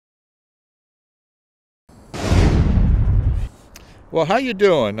Well, how you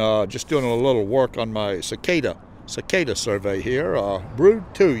doing? Just doing a little work on my cicada survey here. Brood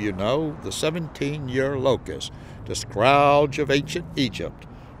 2, you know, the 17-year locust, the scourge of ancient Egypt.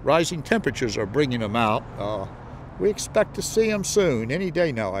 Rising temperatures are bringing them out. We expect to see them soon, any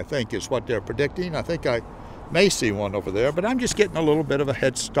day now, I think, is what they're predicting. I think I may see one over there, but I'm just getting a little bit of a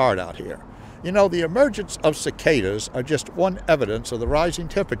head start out here. You know, the emergence of cicadas are just one evidence of the rising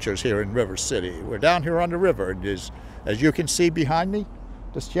temperatures here in River City. We're down here on the river, and as you can see behind me,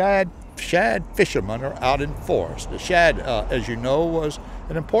 the shad fishermen are out in force. The shad, as you know, was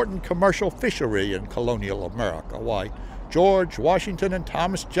an important commercial fishery in colonial America. Why, George Washington and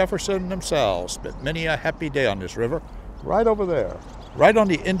Thomas Jefferson themselves spent many a happy day on this river, right over there, right on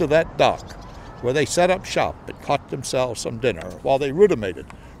the end of that dock, where they set up shop and caught themselves some dinner while they ruminated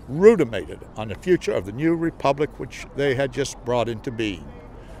on the future of the new republic which they had just brought into being.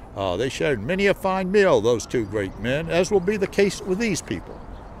 They shared many a fine meal, those two great men, as will be the case with these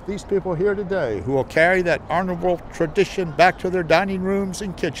people here today, who will carry that honorable tradition back to their dining rooms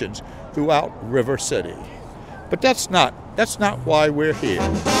and kitchens throughout River City. But that's not why we're here.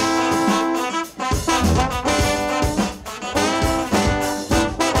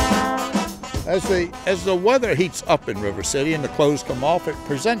 As the weather heats up in River City and the clothes come off, it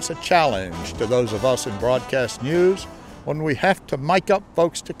presents a challenge to those of us in broadcast news when we have to mic up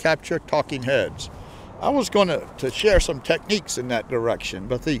folks to capture talking heads. I was going to share some techniques in that direction,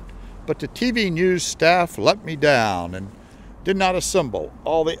 but the TV news staff let me down and did not assemble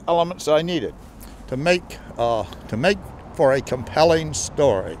all the elements I needed to make for a compelling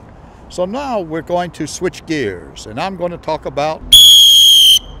story. So now we're going to switch gears, and I'm going to talk about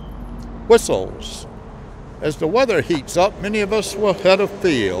whistles. As the weather heats up, many of us will head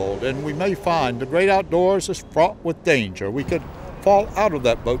afield, and we may find the great outdoors is fraught with danger. We could fall out of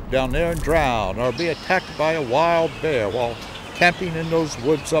that boat down there and drown, or be attacked by a wild bear while camping in those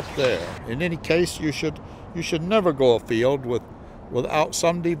woods up there. In any case, you should never go afield without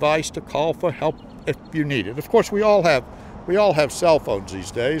some device to call for help if you need it. Of course, we all have cell phones these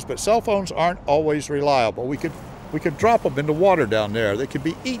days, but cell phones aren't always reliable. We could drop them in the water down there. They could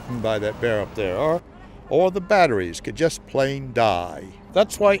be eaten by that bear up there, or the batteries could just plain die.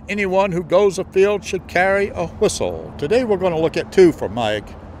 That's why anyone who goes afield should carry a whistle. Today we're going to look at two from my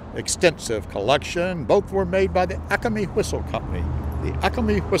extensive collection. Both were made by the Acme Whistle Company. The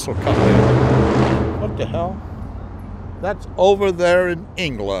Acme Whistle Company. What the hell? That's over there in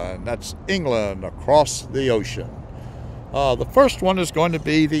England. That's England across the ocean. The first one is going to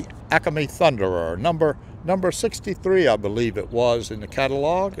be the Acme Thunderer, number 63, I believe it was in the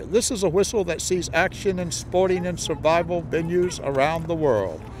catalog. This is a whistle that sees action in sporting and survival venues around the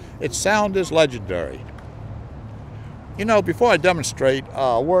world. Its sound is legendary. You know, before I demonstrate,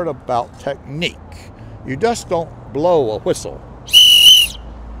 a word about technique. You just don't blow a whistle.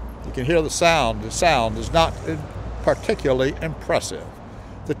 You can hear the sound. The sound is not particularly impressive.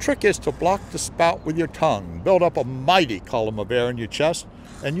 The trick is to block the spout with your tongue, build up a mighty column of air in your chest,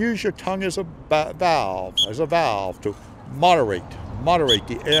 and use your tongue as a valve to moderate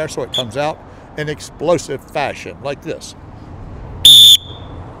the air so it comes out in explosive fashion, like this.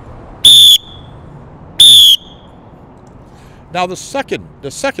 Now the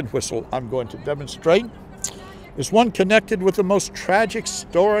second whistle I'm going to demonstrate is one connected with the most tragic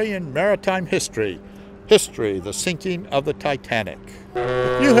story in maritime history, the sinking of the Titanic.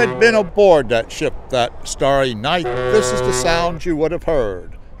 If you had been aboard that ship that starry night, this is the sound you would have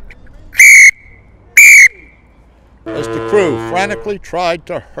heard. As the crew frantically tried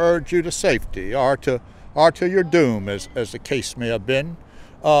to herd you to safety, or to your doom, as the case may have been.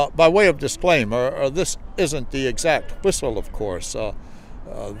 By way of disclaimer, this isn't the exact whistle, of course.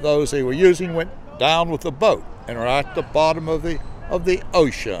 Those they were using went down with the boat and are at the bottom of the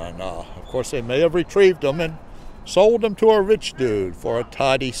ocean. Of course, they may have retrieved them and sold them to a rich dude for a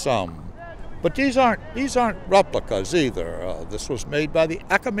tidy sum. But these aren't replicas either. This was made by the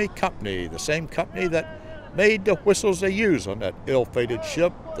Acme Company, the same company that made the whistles they use on that ill-fated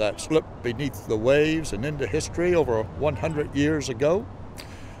ship that slipped beneath the waves and into history over 100 years ago.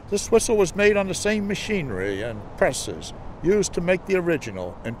 This whistle was made on the same machinery and presses used to make the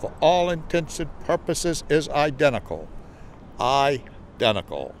original, and for all intents and purposes is identical.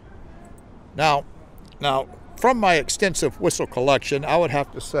 Identical. Now, from my extensive whistle collection, I would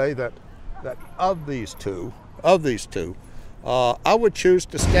have to say that of these two, I would choose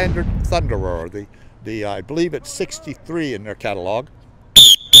the standard Thunderer, I believe it's 63 in their catalog,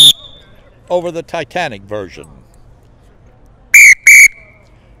 over the Titanic version.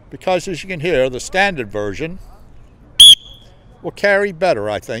 Because as you can hear, the standard version will carry better,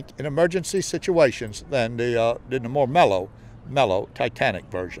 I think, in emergency situations than the more mellow mellow Titanic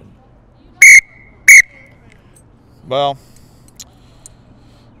version. Well,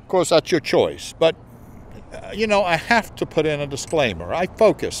 of course, that's your choice, but you know, I have to put in a disclaimer. I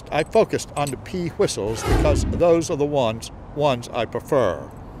focused on the P whistles because those are the ones I prefer.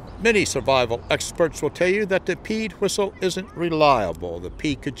 Many survival experts will tell you that the P whistle isn't reliable. The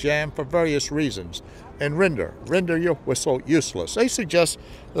P could jam for various reasons and render your whistle useless. They suggest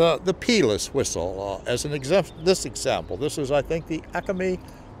the P-less whistle as an example. This is, I think, the Acme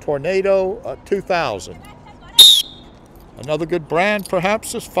Tornado 2000. Another good brand,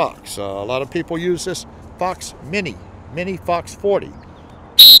 perhaps, is Fox. A lot of people use this Fox Mini Fox 40.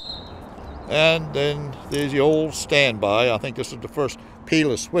 And then there's the old standby. I think this is the first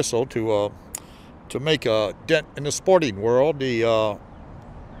P-less whistle to make a dent in the sporting world, the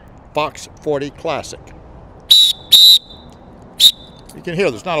Fox 40 Classic. You can hear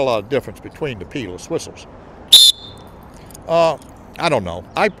there's not a lot of difference between the P-less whistles. I don't know.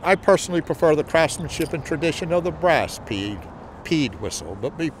 I personally prefer the craftsmanship and tradition of the brass P'd whistle.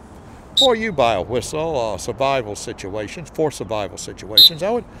 But before you buy a whistle, for survival situations,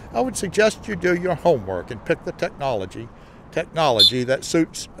 I would suggest you do your homework and pick the technology that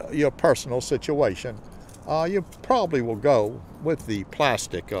suits your personal situation. You probably will go with the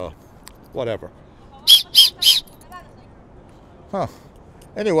plastic, whatever. Huh.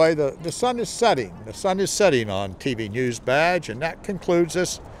 Anyway, the sun is setting. The sun is setting on TV News Badge, and that concludes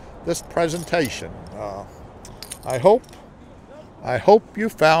this presentation. I hope you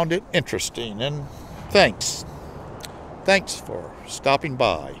found it interesting, and thanks for stopping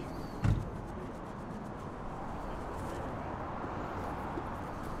by.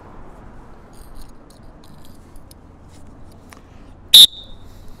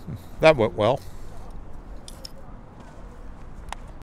 That went well.